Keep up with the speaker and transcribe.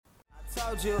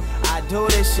Told you I do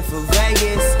this shit for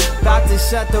Vegas. About to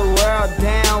shut the world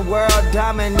down. World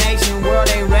domination. World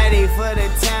ain't ready for the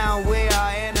town. We are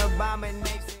an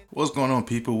abomination. What's going on,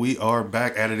 people? We are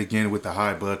back at it again with the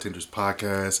High Budtenders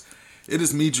podcast. It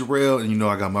is me, Jarrell, and you know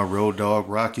I got my road dog,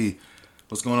 Rocky.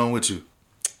 What's going on with you?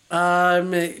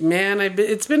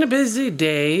 It's been a busy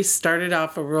day. Started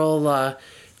off a real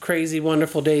crazy,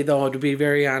 wonderful day, though, to be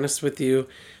very honest with you.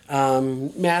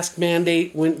 Mask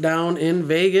mandate went down in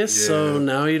Vegas, so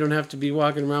now you don't have to be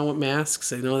walking around with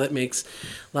masks. I know that makes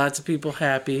lots of people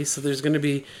happy. So there's going to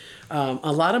be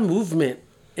a lot of movement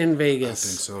in Vegas. I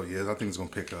think so, yeah. I think it's going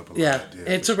to pick up a lot. Yeah,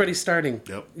 it's already starting.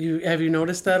 Yep. Have you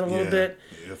noticed that a little bit?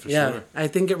 Yeah, for sure. I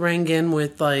think it rang in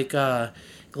with like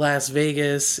Las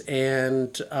Vegas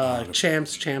and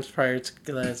Champs prior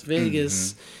to Las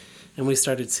Vegas. Mm-hmm. And we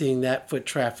started seeing that foot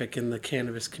traffic in the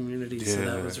cannabis community. Yeah, so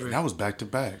that was that was back to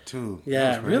back too.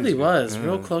 Yeah, it really was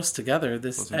real close together.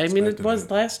 It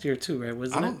was last year too, right?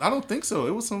 Wasn't it? I don't think so.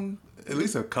 It was at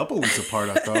least a couple weeks apart.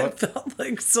 I thought it felt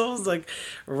like so. It was like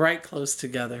right close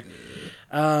together.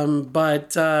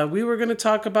 But we were going to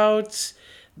talk about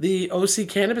the OC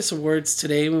Cannabis Awards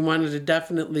today. We wanted to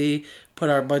definitely put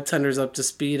our budtenders up to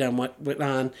speed on what went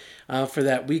on for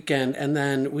that weekend, and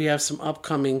then we have some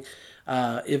upcoming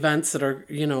events that are,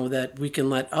 that we can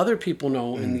let other people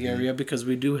know in the area, because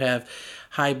we do have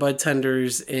high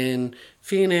budtenders in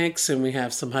Phoenix, and we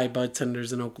have some high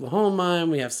budtenders in Oklahoma, and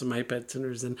we have some high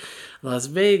budtenders in Las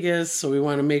Vegas. So we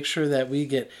want to make sure that we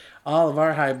get all of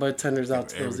our high budtenders out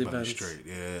to those events. Straight,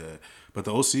 yeah. But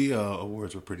the OC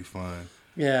awards were pretty fun.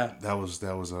 Yeah, that was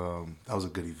a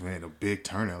good event, a big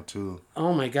turnout too.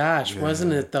 Oh my gosh,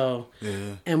 wasn't it though?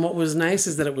 Yeah. And what was nice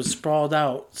is that it was sprawled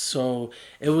out, so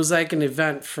it was like an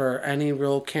event for any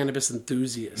real cannabis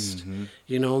enthusiast.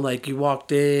 Mm-hmm. Like you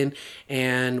walked in,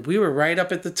 and we were right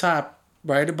up at the top,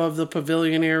 right above the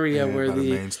pavilion area where by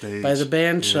the main stage. By the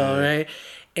band show, right?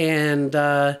 And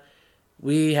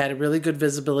we had a really good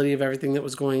visibility of everything that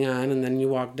was going on, and then you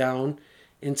walk down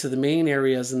into the main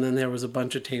areas, and then there was a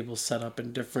bunch of tables set up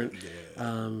in different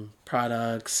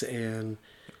products, and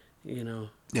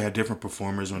different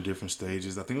performers on different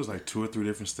stages. I think it was like 2 or 3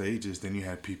 different stages. Then you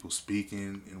had people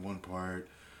speaking in one part.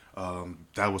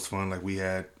 That was fun. Like we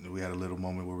had a little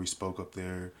moment where we spoke up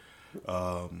there,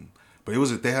 but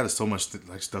they had so much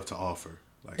stuff to offer,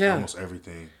 almost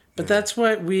everything. But that's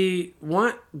what we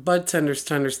want budtenders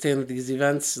to understand, that these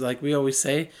events, like we always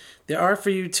say, they are for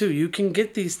you too. You can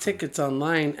get these tickets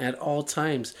online at all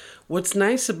times. What's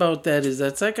nice about that is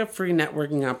that's like a free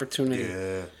networking opportunity.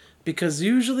 Yeah. Because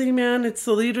usually, man, it's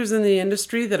the leaders in the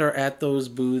industry that are at those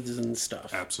booths and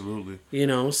stuff. Absolutely.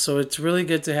 So it's really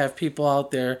good to have people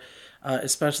out there,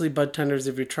 especially budtenders,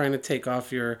 if you're trying to take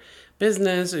off your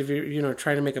business, if you're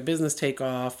trying to make a business take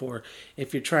off, or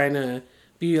if you're trying to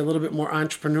be a little bit more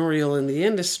entrepreneurial in the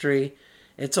industry.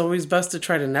 It's always best to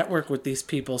try to network with these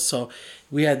people. So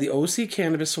we had the OC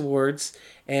Cannabis Awards,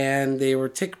 and they were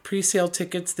pre-sale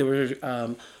tickets. There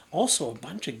were also a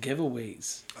bunch of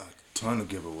giveaways. A ton of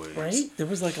giveaways. Right? There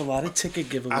was a lot of ticket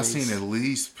giveaways. I've seen at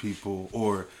least people,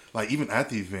 or even at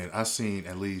the event, I've seen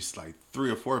at least 3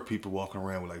 or 4 people walking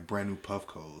around with brand new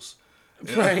Puffcos.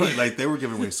 Right. They were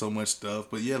giving away so much stuff.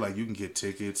 But yeah, you can get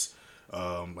tickets.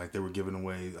 They were giving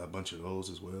away a bunch of those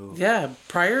as well. Yeah,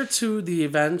 prior to the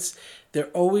events, they're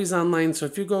always online. So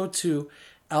if you go to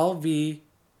LV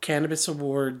Cannabis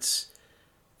Awards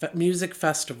Music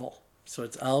Festival, so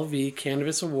it's LV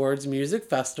Cannabis Awards Music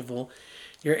Festival,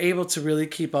 you're able to really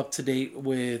keep up to date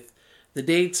with the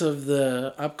dates of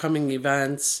the upcoming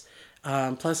events.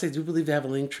 Plus, I do believe they have a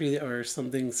link tree or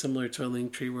something similar to a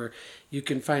link tree where you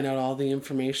can find out all the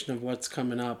information of what's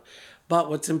coming up. But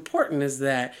what's important is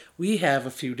that we have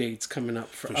a few dates coming up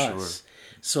for us. Sure.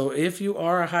 So if you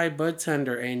are a high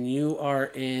budtender and you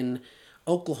are in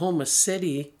Oklahoma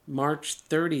City, March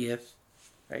 30th,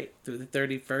 right, through the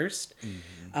 31st,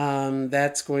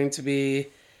 that's going to be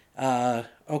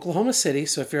Oklahoma City.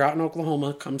 So if you're out in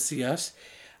Oklahoma, come see us.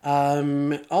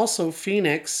 Also,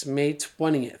 Phoenix, May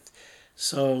 20th.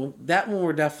 So that one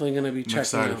we're definitely going to be checking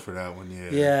out. I'm excited for that one,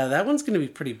 yeah. Yeah, that one's going to be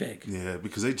pretty big. Yeah,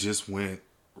 because they just went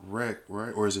rec,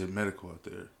 right? Or is it medical out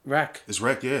there? Rec. It's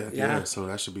rec, yeah. So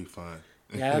that should be fun.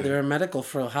 Yeah, they were medical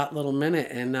for a hot little minute,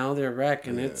 and now they're rec,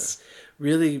 and it's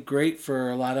really great for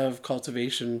a lot of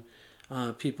cultivation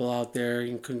people out there.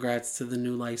 And congrats to the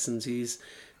new licensees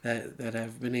that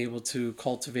have been able to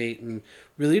cultivate and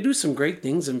really do some great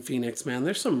things in Phoenix, man.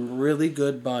 There's some really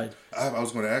good bud. I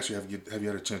was going to ask you, have you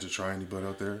had a chance to try any bud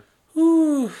out there?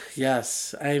 Ooh,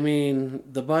 yes. I mean,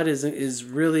 the bud is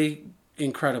really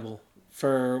incredible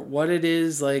for what it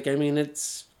is.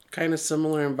 It's kind of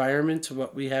similar environment to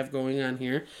what we have going on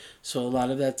here. So a lot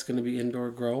of that's going to be indoor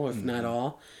grow, if not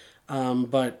all.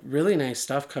 But really nice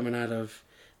stuff coming out of.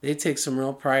 They take some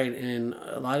real pride in,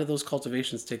 a lot of those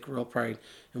cultivations take real pride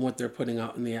in what they're putting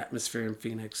out in the atmosphere in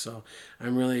Phoenix. So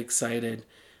I'm really excited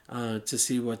to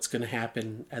see what's going to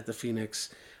happen at the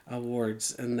Phoenix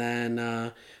Awards. And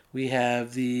then we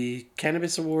have the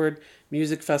Cannabis Award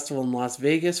Music Festival in Las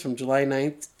Vegas from July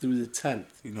 9th through the 10th.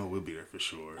 You know, we'll be there for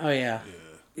sure. Oh, yeah.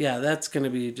 Yeah, that's going to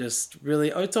be just really,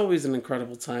 it's always an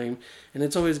incredible time. And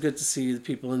it's always good to see the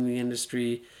people in the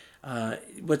industry.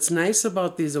 What's nice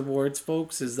about these awards,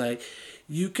 folks, is that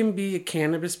you can be a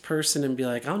cannabis person and be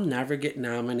like, I'll never get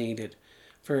nominated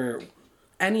for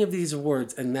any of these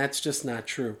awards. And that's just not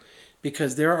true,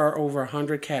 because there are over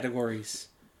 100 categories.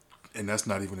 And that's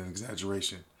not even an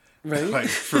exaggeration. Right? Like,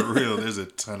 for real, there's a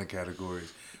ton of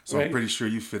categories. So Right. I'm pretty sure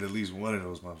you fit at least one of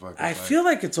those motherfuckers. I feel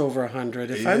like it's over 100.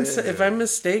 If I'm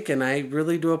mistaken, I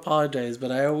really do apologize.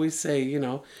 But I always say,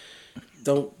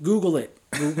 don't Google it.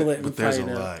 Google it and But there's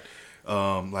find a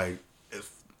out. lot.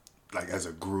 Like as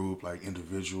a group, like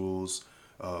individuals,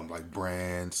 like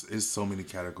brands, there's so many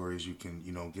categories you can,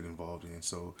 get involved in.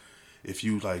 So if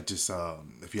you like just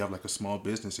if you have like a small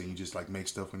business and you just like make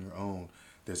stuff on your own,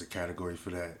 there's a category for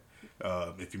that.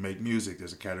 If you make music,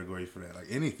 there's a category for that. Like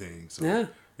anything. So Yeah.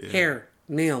 Hair,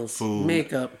 nails, Food.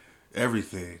 makeup.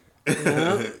 everything.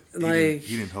 Yeah,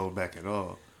 He didn't hold back at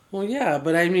all. Well, yeah,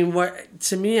 but I mean,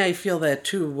 to me, I feel that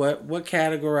too. What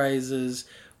categorizes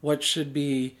what should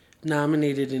be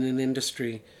nominated in an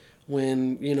industry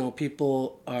when,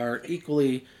 people are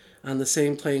equally on the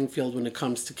same playing field when it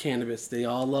comes to cannabis. They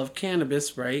all love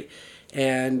cannabis, right?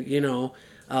 And,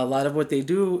 a lot of what they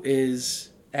do is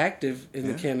active in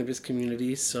the cannabis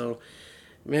community. So,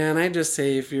 man, I just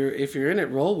say if you're in it,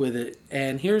 roll with it.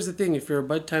 And here's the thing: if you're a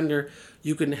bud tender,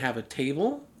 you can have a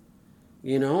table.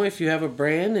 If you have a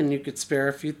brand and you could spare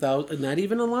a few thousand, not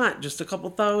even a lot, just a couple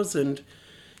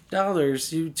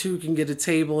 $1,000, you too can get a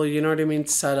table,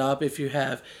 set up. If you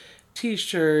have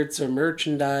t-shirts or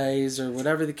merchandise or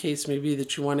whatever the case may be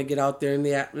that you want to get out there in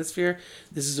the atmosphere,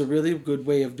 this is a really good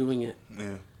way of doing it.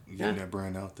 Yeah, getting that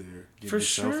brand out there, getting For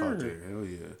yourself sure. out there. Hell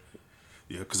yeah,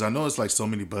 yeah. Because I know it's like so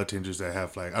many bud tenders that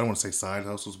have like, I don't want to say side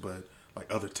hustles, but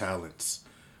like other talents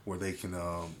where they can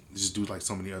just do like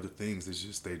so many other things. It's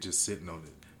just they just sitting on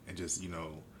it and just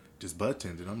just bud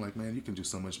tending. I'm like, man, you can do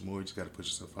so much more. You just got to put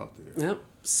yourself out there. Yep.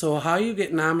 So how you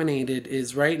get nominated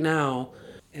is right now.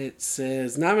 It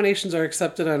says nominations are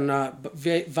accepted on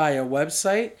via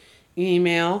website,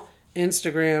 email,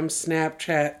 Instagram,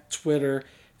 Snapchat, Twitter,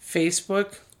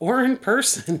 Facebook, or in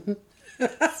person.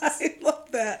 I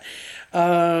love that.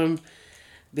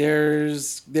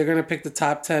 They're going to pick the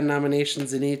top 10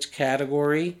 nominations in each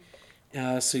category.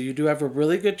 So you do have a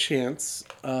really good chance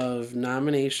of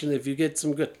nomination. If you get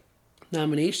some good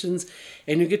nominations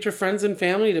and you get your friends and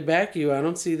family to back you, I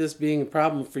don't see this being a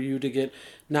problem for you to get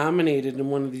nominated in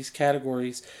one of these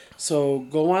categories. So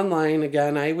go online.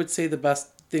 Again, I would say the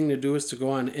best thing to do is to go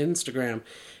on Instagram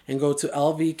and go to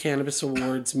LV Cannabis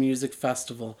Awards Music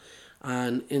Festival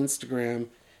on Instagram.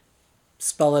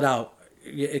 Spell it out.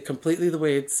 It completely the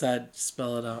way it's said.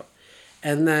 Spell it out.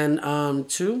 And then,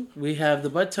 two, we have the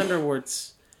Bud Tender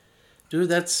Awards. Dude,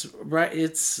 that's right.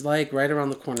 It's like right around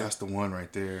the corner. That's the one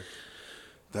right there.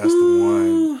 That's the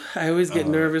one. I always get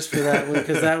nervous for that one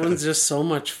because that one's just so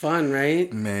much fun,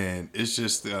 right? Man, it's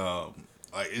just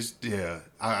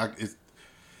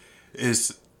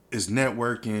it's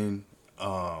networking,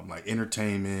 like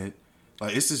entertainment,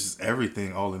 like it's just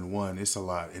everything all in one. It's a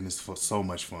lot and it's so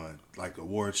much fun. Like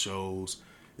award shows,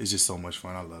 it's just so much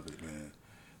fun. I love it, man.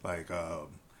 Like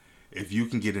if you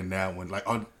can get in that one, like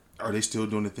are they still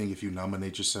doing the thing if you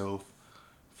nominate yourself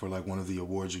for like one of the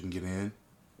awards you can get in?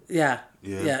 Yeah.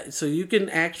 So you can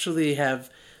actually have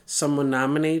someone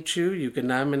nominate you. You can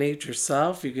nominate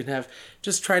yourself. You can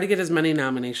just try to get as many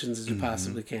nominations as you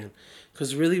possibly can.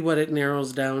 Because really what it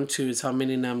narrows down to is how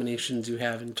many nominations you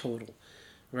have in total,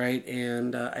 right?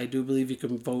 And I do believe you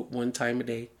can vote one time a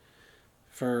day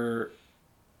for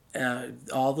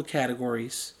all the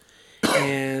categories.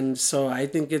 And so I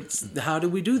think it's, how do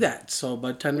we do that? So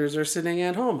bud tenders are sitting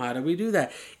at home. How do we do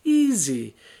that?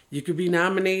 Easy. You could be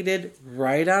nominated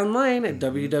right online at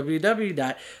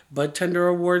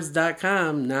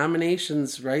www.budtenderawards.com.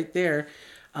 Nominations right there.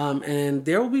 And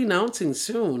they will be announcing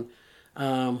soon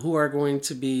who are going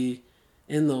to be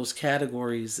in those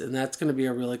categories. And that's going to be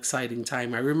a real exciting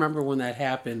time. I remember when that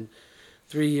happened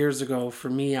 3 years ago. For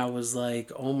me, I was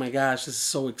like, oh my gosh, this is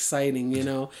so exciting,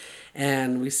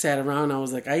 And we sat around. I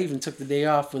was like, I even took the day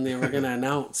off when they were going to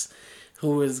announce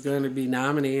who was going to be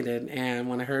nominated. And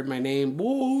when I heard my name,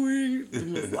 boy, I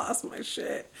almost lost my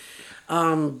shit.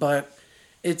 But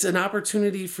it's an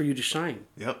opportunity for you to shine.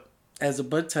 Yep. As a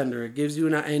bud tender, it gives you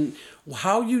and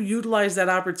how you utilize that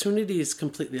opportunity is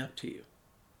completely up to you.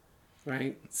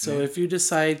 Right? So if you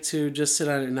decide to just sit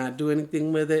on it and not do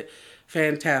anything with it,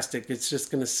 fantastic. It's just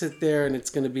going to sit there and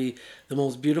it's going to be the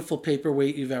most beautiful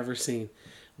paperweight you've ever seen.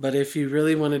 But if you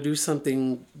really want to do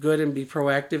something good and be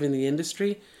proactive in the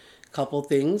industry, a couple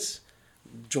things.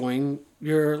 Join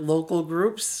your local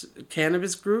groups,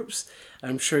 cannabis groups.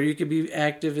 I'm sure you could be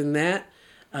active in that.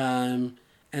 And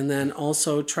then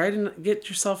also try to get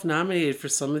yourself nominated for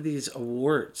some of these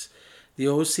awards. The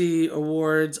OC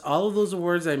awards, all of those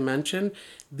awards I mentioned,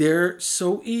 they're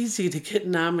so easy to get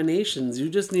nominations. You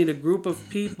just need a group of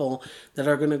people that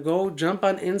are going to go jump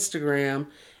on Instagram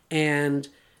and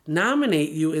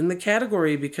nominate you in the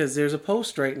category, because there's a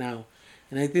post right now.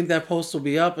 And I think that post will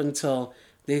be up until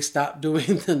they stop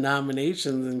doing the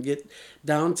nominations and get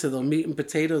down to the meat and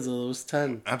potatoes of those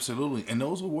 10. Absolutely. And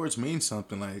those awards mean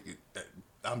something. Like,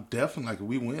 I'm definitely, like, if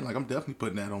we win, like, I'm definitely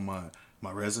putting that on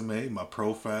my resume, my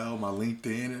profile, my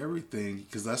LinkedIn, and everything,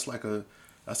 because that's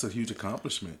a huge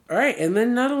accomplishment. All right, and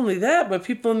then not only that, but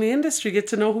people in the industry get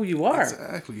to know who you are.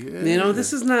 Exactly, yeah. You know,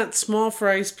 this is not small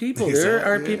fries people. Exactly, there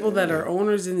are people that are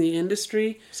owners in the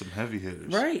industry. Some heavy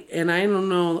hitters. Right, and I don't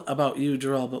know about you,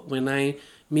 Jarrell, but when I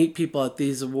meet people at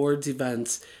these awards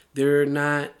events, they're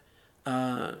not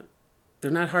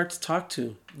hard to talk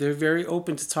to. They're very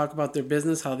open to talk about their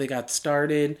business, how they got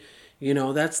started. You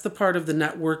know, that's the part of the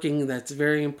networking that's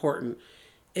very important.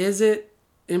 Is it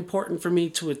important for me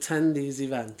to attend these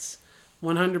events?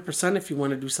 100% if you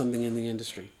want to do something in the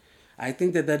industry. I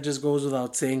think that just goes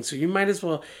without saying. So you might as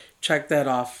well check that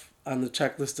off on the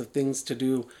checklist of things to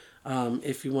do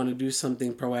if you want to do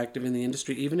something proactive in the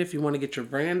industry. Even if you want to get your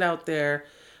brand out there,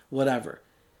 whatever.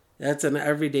 That's an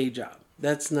everyday job.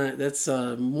 That's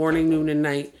a morning, noon, and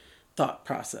night thought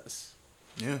process.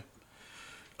 Yeah.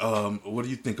 What do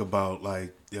you think about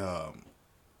like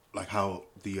how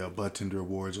the Bud Tender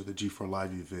Awards or the G4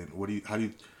 Live event?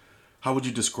 How would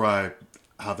you describe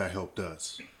how that helped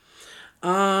us?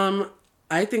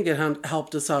 I think it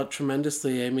helped us out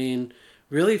tremendously. I mean,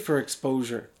 really for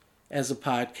exposure as a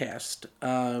podcast.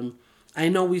 I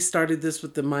know we started this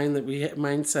with the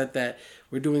mindset that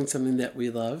we're doing something that we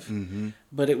love,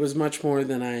 but it was much more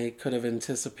than I could have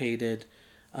anticipated.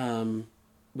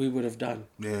 We would have done.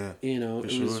 Yeah. You know,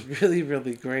 it was really,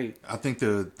 really great. I think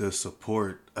the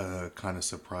support kind of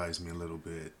surprised me a little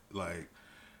bit. Like,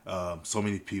 so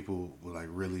many people would like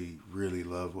really, really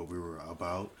love what we were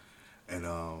about. And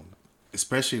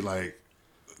especially like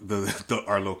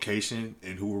our location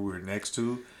and who we were next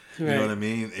to. You know what I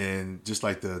mean? And just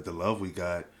like the love we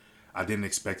got, I didn't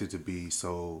expect it to be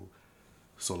so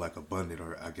like abundant,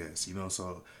 or I guess, you know,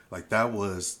 so like that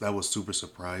was super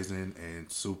surprising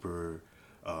and super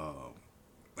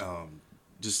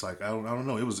just like I don't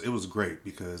know, it was great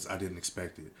because I didn't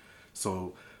expect it.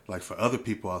 So like for other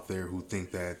people out there who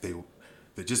think that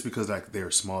that just because like they're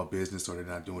a small business or they're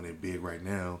not doing it big right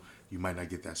now, you might not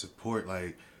get that support.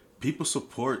 Like, people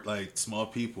support like small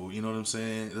people, you know what I'm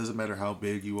saying? It doesn't matter how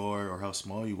big you are or how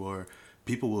small you are,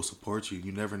 people will support you.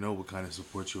 You never know what kind of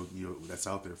support you that's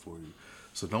out there for you.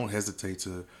 So don't hesitate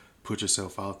to put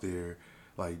yourself out there,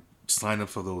 like sign up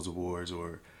for those awards,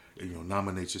 or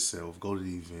nominate yourself, go to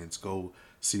the events, go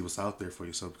see what's out there for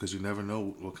yourself, because you never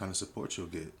know what kind of support you'll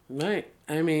get. Right.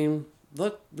 I mean,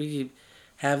 look, we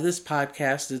have this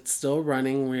podcast. It's still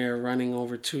running. We're running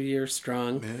over 2 years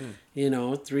strong.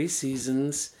 Yeah. 3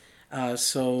 seasons.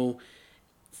 So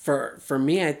for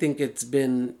me, I think it's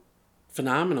been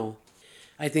phenomenal.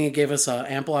 I think it gave us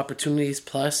ample opportunities.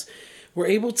 Plus, we're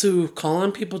able to call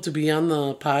on people to be on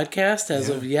the podcast. As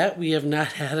of yet, we have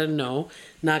not had a no.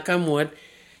 Knock on wood.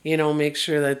 Make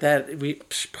sure that we...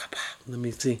 Let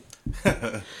me see.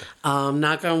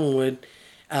 Knock on wood.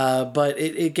 But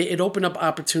it opened up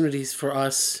opportunities for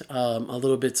us a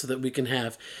little bit so that we can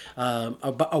have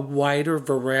a wider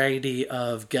variety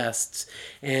of guests.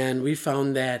 And we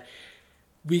found that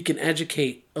we can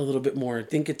educate a little bit more. I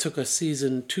think it took us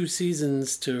 2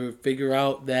 seasons to figure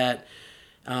out that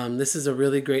this is a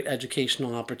really great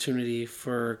educational opportunity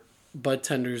for bud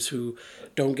tenders who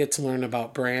don't get to learn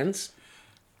about brands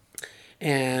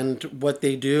and what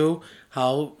they do,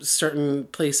 how certain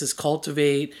places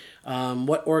cultivate,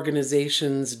 what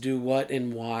organizations do what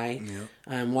and why,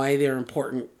 and why they're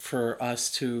important for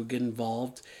us to get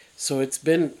involved. So it's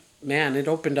been, it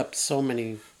opened up so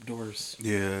many doors.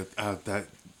 Yeah,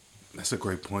 that's a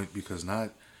great point, because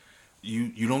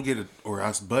you don't get or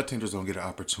us bud tenders don't get an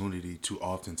opportunity too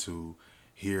often to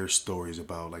hear stories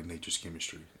about like Nature's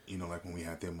Chemistry, you know, like when we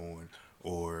had them on,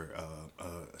 or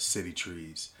City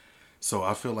Trees. So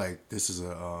I feel like this is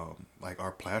like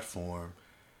our platform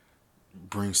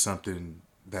brings something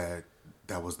that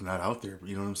was not out there.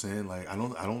 You know what I'm saying? Like I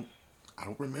don't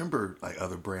remember like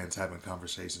other brands having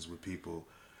conversations with people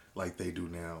like they do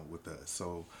now with us.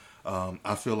 So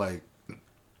I feel like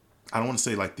I don't want to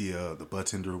say like the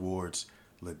Budtender Awards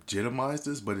legitimized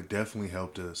us, but it definitely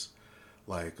helped us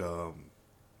like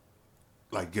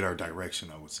get our direction,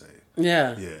 I would say.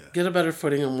 Yeah. Yeah. Get a better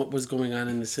footing on what was going on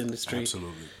in this industry.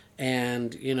 Absolutely.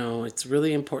 And, you know, it's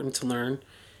really important to learn.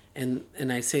 And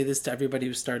I say this to everybody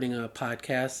who's starting a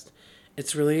podcast.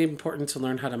 It's really important to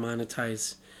learn how to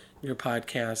monetize your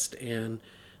podcast and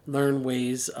learn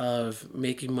ways of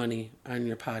making money on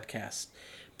your podcast.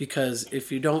 Because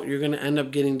if you don't, you're going to end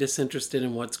up getting disinterested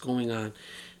in what's going on.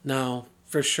 Now,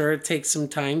 for sure, it takes some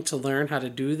time to learn how to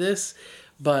do this.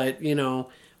 But, you know,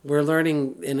 we're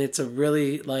learning, and it's a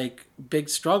really, like, big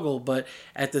struggle. But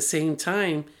at the same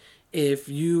time, if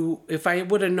I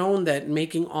would have known that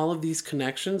making all of these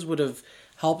connections would have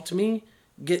helped me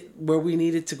get where we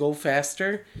needed to go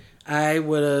faster, I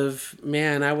would have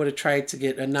tried to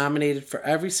get nominated for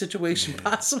every situation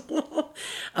possible.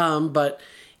 But,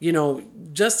 you know,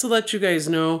 just to let you guys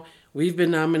know, we've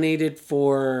been nominated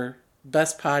for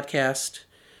Best Podcast.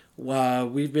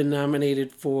 We've been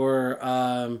nominated for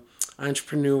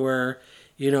Entrepreneur.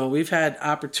 You know, we've had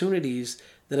opportunities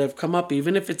that have come up.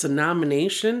 Even if it's a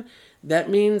nomination, that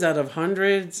means out of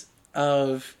hundreds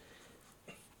of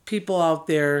people out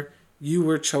there, you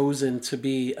were chosen to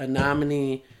be a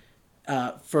nominee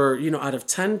for, you know, out of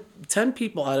 10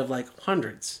 people out of like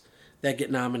hundreds that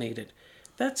get nominated.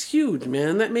 That's huge,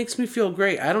 man. That makes me feel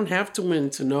great. I don't have to win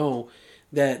to know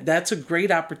that that's a great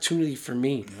opportunity for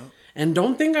me. Yep. And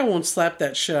don't think I won't slap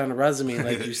that shit on a resume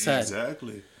like you said.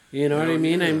 Exactly. You know what I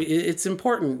mean? Yeah. I mean, it's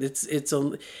important.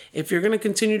 If you're going to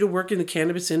continue to work in the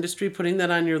cannabis industry, putting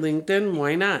that on your LinkedIn,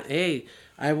 why not? Hey,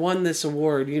 I won this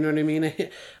award. You know what I mean?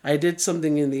 I did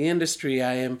something in the industry.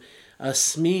 I am a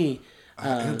SME.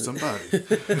 I am somebody.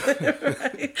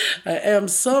 Right? I am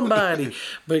somebody.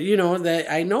 But, you know,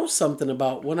 that I know something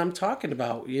about what I'm talking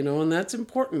about, you know, and that's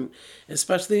important,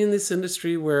 especially in this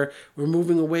industry where we're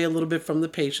moving away a little bit from the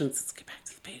patients. Let's get back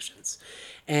to the patients.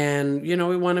 And, you know,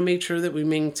 we want to make sure that we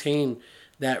maintain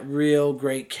that real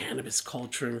great cannabis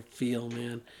culture and feel,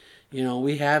 man. You know,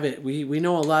 we have it. We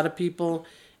know a lot of people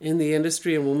in the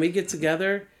industry, and when we get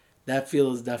together, that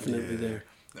feel is definitely there.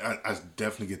 I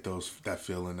definitely get that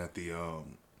feeling at the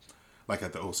like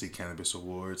at the OC Cannabis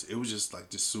Awards. It was just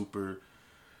super,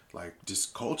 like,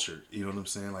 just cultured. You know what I'm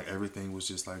saying? Like, everything was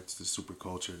just like just super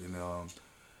cultured, and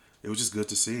it was just good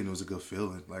to see, and it was a good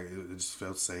feeling. Like, it just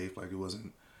felt safe. Like, it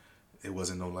wasn't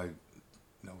no like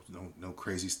no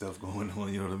crazy stuff going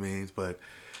on. You know what I mean? But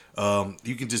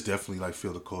you can just definitely like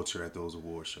feel the culture at those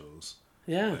award shows.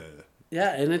 Yeah.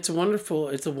 Yeah, and it's a wonderful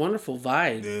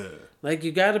vibe. Yeah. Like,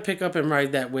 you got to pick up and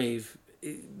ride that wave.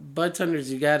 Budtenders,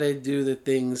 you got to do the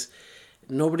things.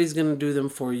 Nobody's going to do them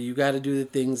for you. You got to do the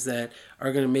things that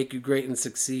are going to make you great and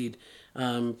succeed.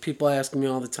 People ask me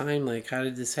all the time, like, how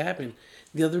did this happen?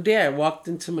 The other day, I walked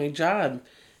into my job,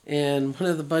 and one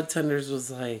of the Budtenders was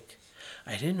like,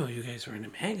 I didn't know you guys were in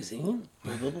a magazine,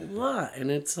 blah, blah, blah, blah. And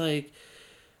it's like,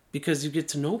 because you get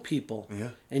to know people. Yeah.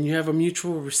 And you have a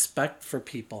mutual respect for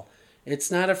people.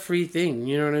 It's not a free thing,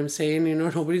 you know what I'm saying? You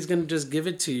know, nobody's going to just give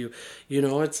it to you. You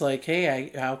know, it's like,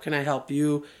 hey, how can I help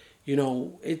you? You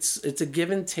know, it's a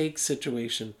give and take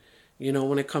situation, you know,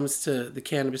 when it comes to the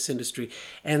cannabis industry.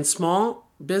 And small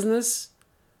business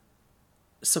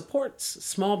supports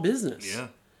small business. Yeah.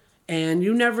 And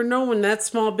you never know when that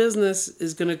small business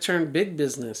is going to turn big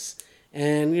business.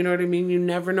 And you know what I mean? You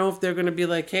never know if they're going to be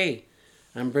like, hey,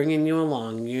 I'm bringing you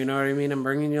along. You know what I mean? I'm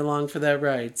bringing you along for that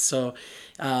ride. So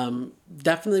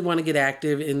definitely want to get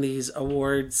active in these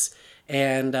awards.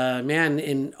 And, man,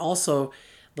 and also,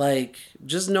 like,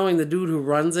 just knowing the dude who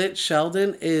runs it,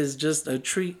 Sheldon, is just a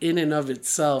treat in and of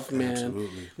itself, man.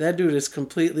 Absolutely. That dude is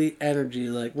completely energy,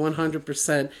 like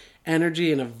 100%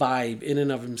 energy and a vibe in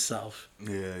and of himself.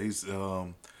 Yeah, he's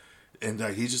and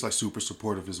he's just like super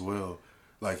supportive as well.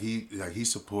 Like he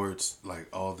supports like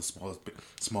all the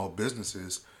small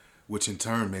businesses, which in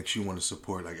turn makes you want to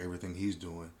support like everything he's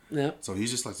doing. Yeah. So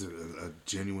he's just like a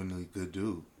genuinely good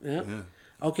dude. Yep. Yeah.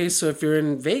 Okay, so if you're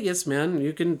in Vegas, man,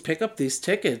 you can pick up these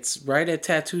tickets right at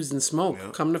Tattoos and Smoke.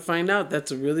 Yep. Come to find out,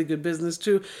 that's a really good business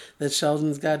too that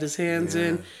Sheldon's got his hands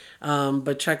in.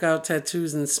 But check out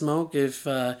Tattoos and Smoke if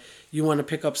you want to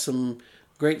pick up some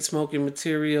great smoking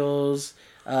materials,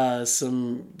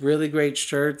 some really great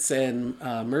shirts and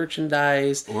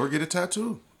merchandise. Or get a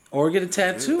tattoo. Or get a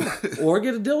tattoo. Or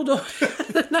get a dildo.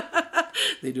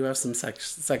 They do have some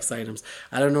sex items.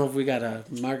 I don't know if we gotta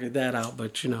market that out,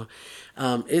 but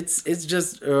it's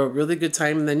just a really good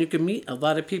time, and then you can meet a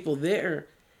lot of people there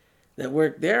that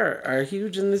work there are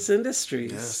huge in this industry.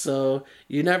 Yes. So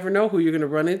you never know who you're going to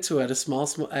run into at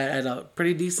a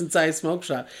pretty decent sized smoke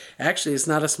shop. Actually, it's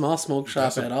not a small smoke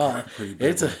shop at all.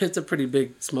 It's a pretty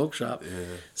big smoke shop.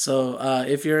 Yeah. So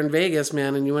if you're in Vegas,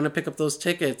 man, and you want to pick up those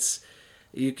tickets,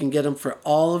 you can get them for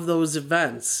all of those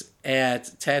events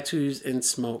at Tattoos and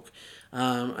Smoke.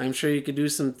 I'm sure you could do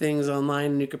some things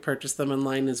online, and you could purchase them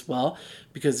online as well,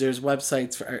 because there's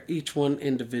websites for each one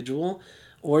individual.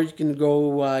 Or you can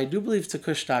go, I do believe, to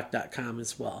kushstock.com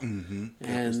as well. Mm-hmm.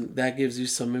 And that gives you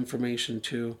some information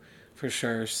too, for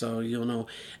sure. So you'll know.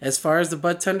 As far as the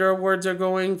Bud Tender Awards are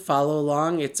going, follow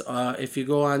along. It's if you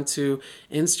go onto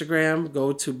Instagram,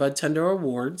 go to Bud Tender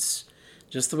Awards,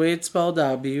 just the way it's spelled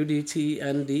out,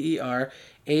 BUDTNDER.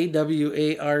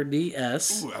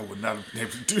 AWARDS. Ooh, I would not have been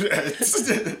able to do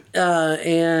that.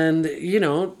 And,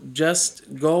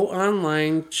 just go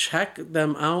online, check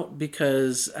them out,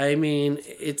 because,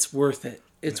 it's worth it.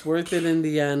 It's worth it in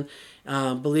the end.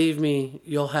 Believe me,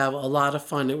 you'll have a lot of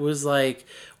fun. It was like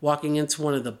walking into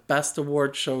one of the best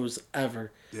award shows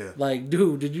ever. Yeah. Like,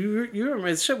 dude, did you remember?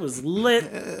 This shit was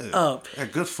lit up.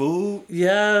 Had good food.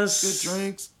 Yes. Good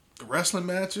drinks. Wrestling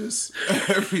matches,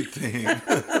 everything.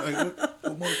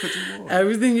 What more could you want?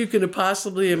 Everything you could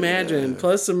possibly imagine. Yeah.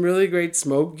 Plus some really great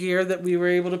smoke gear that we were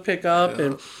able to pick up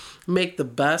and make the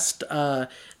best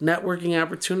networking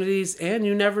opportunities. And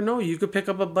you never know, you could pick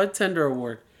up a Bud Tender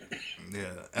Award.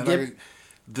 Yeah, and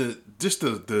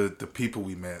the people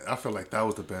we met, I feel like that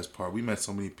was the best part. We met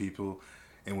so many people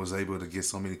and was able to get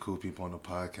so many cool people on the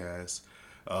podcast.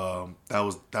 That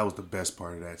was the best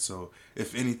part of that. So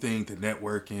if anything, the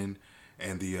networking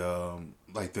and the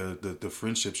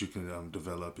friendships you can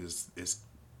develop is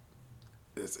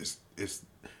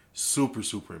super,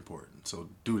 super important. So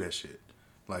do that shit.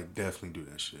 Like, definitely do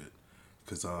that shit,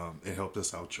 because it helped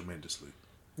us out tremendously.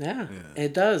 Yeah,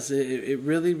 it does. It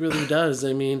really, really does.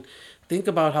 Think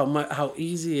about how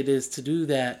easy it is to do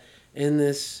that in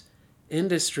this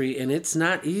industry, and it's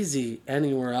not easy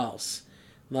anywhere else.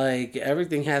 Like,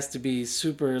 everything has to be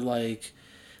super,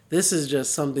 this is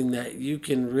just something that you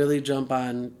can really jump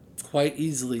on quite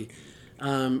easily.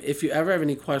 If you ever have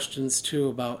any questions, too,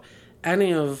 about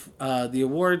any of the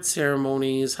award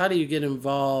ceremonies, how do you get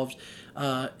involved?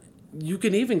 You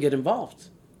can even get involved,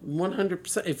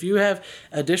 100%. If you have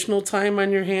additional time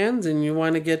on your hands and you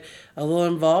want to get a little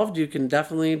involved, you can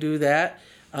definitely do that.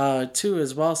 Too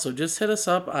as well. So just hit us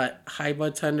up at Hi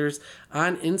Bud Tenders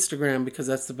on Instagram, because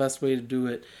that's the best way to do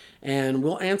it. And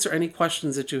we'll answer any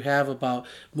questions that you have about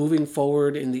moving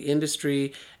forward in the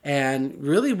industry and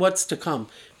really what's to come,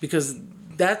 because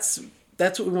that's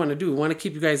what we want to do. We want to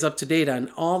keep you guys up to date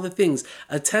on all the things.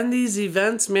 Attend these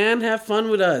events, man. Have fun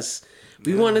with us.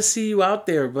 We want to see you out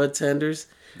there, Bud Tenders.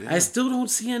 Yeah. I still don't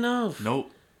see enough.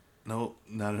 Nope,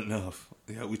 not enough.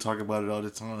 Yeah, we talk about it all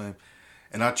the time.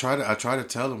 And I try to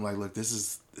tell them, like, look, this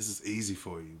is easy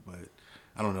for you, but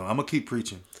I don't know. I'm gonna keep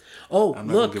preaching. Oh, I'm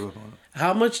not gonna give up on it.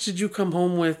 How much did you come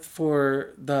home with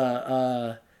for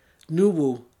the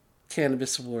NUWU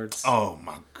Cannabis Awards? Oh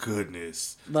my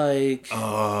goodness! Like,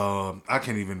 I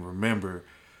can't even remember.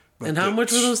 And how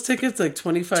much were those tickets? Like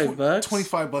 $25?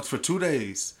 $25 for 2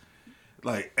 days.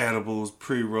 Like edibles,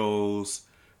 pre-rolls.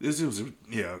 This was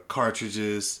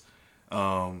cartridges.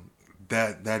 That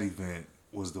event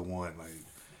was the one. Like,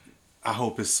 I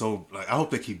hope I hope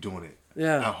they keep doing it.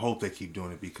 Yeah. I hope they keep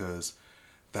doing it, because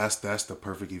that's the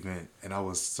perfect event. And I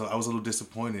was a little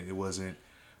disappointed it wasn't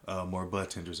more Bud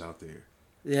Tenders out there.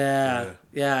 Yeah.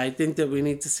 I think that we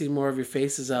need to see more of your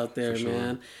faces out there, sure,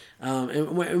 man.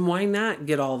 And why not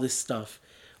get all this stuff?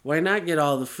 Why not get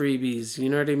all the freebies? You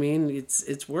know what I mean?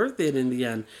 It's worth it in the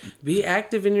end. Be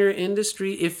active in your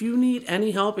industry. If you need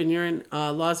any help and you're in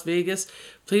Las Vegas,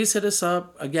 please hit us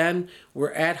up. Again,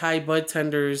 we're at Hi Bud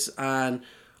Tenders on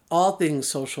all things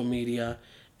social media.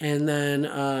 And then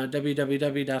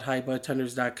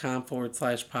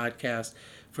www.hibudtenders.com/podcast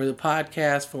for the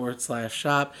podcast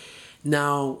 /shop.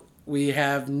 Now, we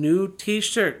have new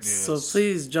t-shirts. Yes. So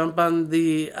please jump on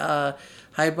the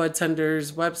Hi Bud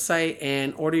Tenders website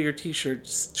and order your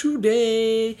t-shirts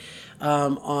today.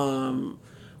 We're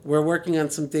working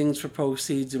on some things for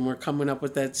proceeds, and we're coming up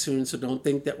with that soon, so don't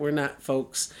think that we're not,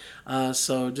 folks.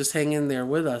 So just hang in there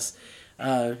with us.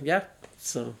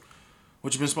 So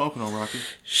What you been smoking on, Rocky?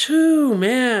 Shoo,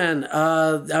 man.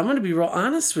 I'm going to be real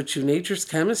honest with you. Nature's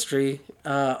Chemistry,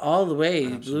 all the way.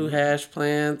 Absolutely. Blue Hash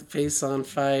Plant, Face on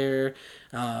Fire,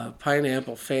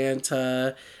 Pineapple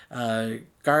Fanta,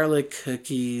 garlic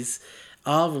cookies.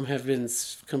 All of them have been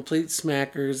complete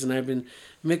smackers, and I've been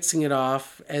mixing it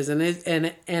off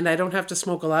and I don't have to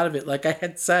smoke a lot of it. Like I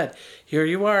had said, here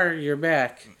you are, you're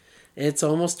back. It's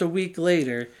almost a week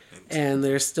later, and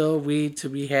there's still weed to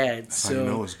be had. That's how you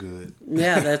know it's good.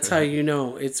 Yeah, that's how you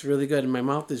know it's really good. And my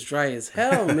mouth is dry as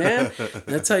hell, man.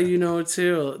 That's how you know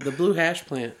too. The Blue Hash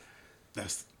Plant.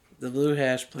 That's the Blue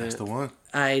Hash Plant. That's the one.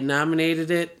 I nominated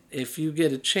it. If you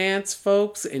get a chance,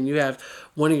 folks, and you have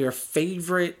one of your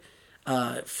favorite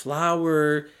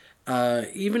flower,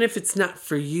 even if it's not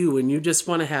for you, and you just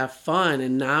want to have fun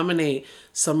and nominate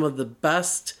some of the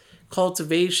best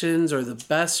cultivations or the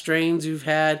best strains you've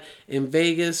had in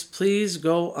Vegas, please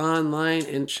go online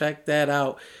and check that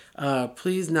out.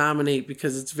 Please nominate,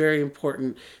 because it's very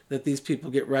important that these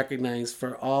people get recognized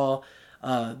for all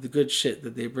the good shit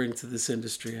that they bring to this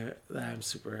industry that I'm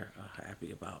super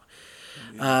happy about.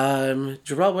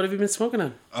 Jarrell, what have you been smoking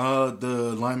on?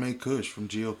 The Limeade Kush from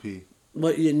GOP.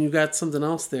 What, and you got something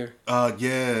else there?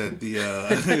 Yeah,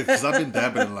 because I've been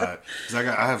dabbing a lot.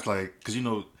 Because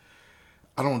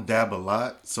I don't dab a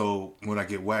lot, so when I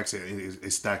get wax,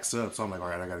 it stacks up. So I'm like, all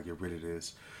right, I got to get rid of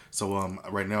this. So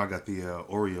right now I got the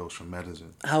Oreos from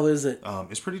Medicine. How is it?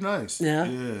 It's pretty nice. Yeah.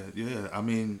 Yeah. I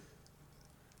mean,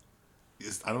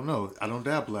 I don't know. I don't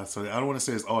dab a lot, so I don't want to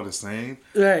say it's all the same.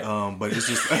 Right. But it's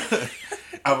just,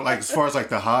 I like as far as like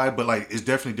the high, but like it's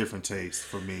definitely different taste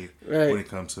for me when it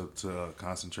comes to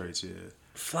concentrates. Yeah.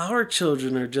 Flower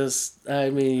children are just, I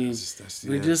mean,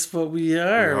 we're just what we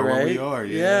are, right? What we are,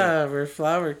 yeah. We're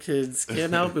flower kids.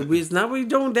 Can't help it. It's not we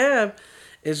don't dab.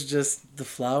 It's just the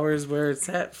flower is where it's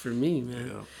at for me,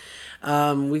 man.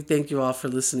 Yeah. We thank you all for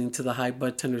listening to the High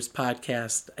Bud Tenders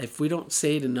podcast. If we don't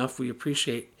say it enough, we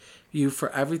appreciate you for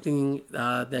everything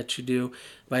that you do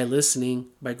by listening,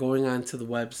 by going onto the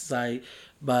website,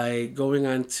 by going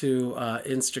onto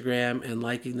Instagram and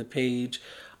liking the page,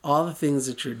 all the things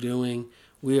that you're doing.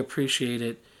 We appreciate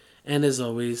it. And as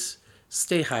always,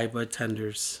 stay high, bud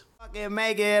tenders. Fucking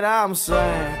make it, I'm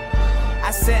saying. I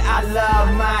said I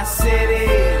love my city,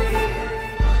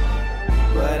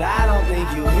 but I don't think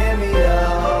you hear me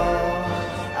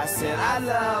though. I said I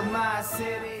love my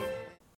city.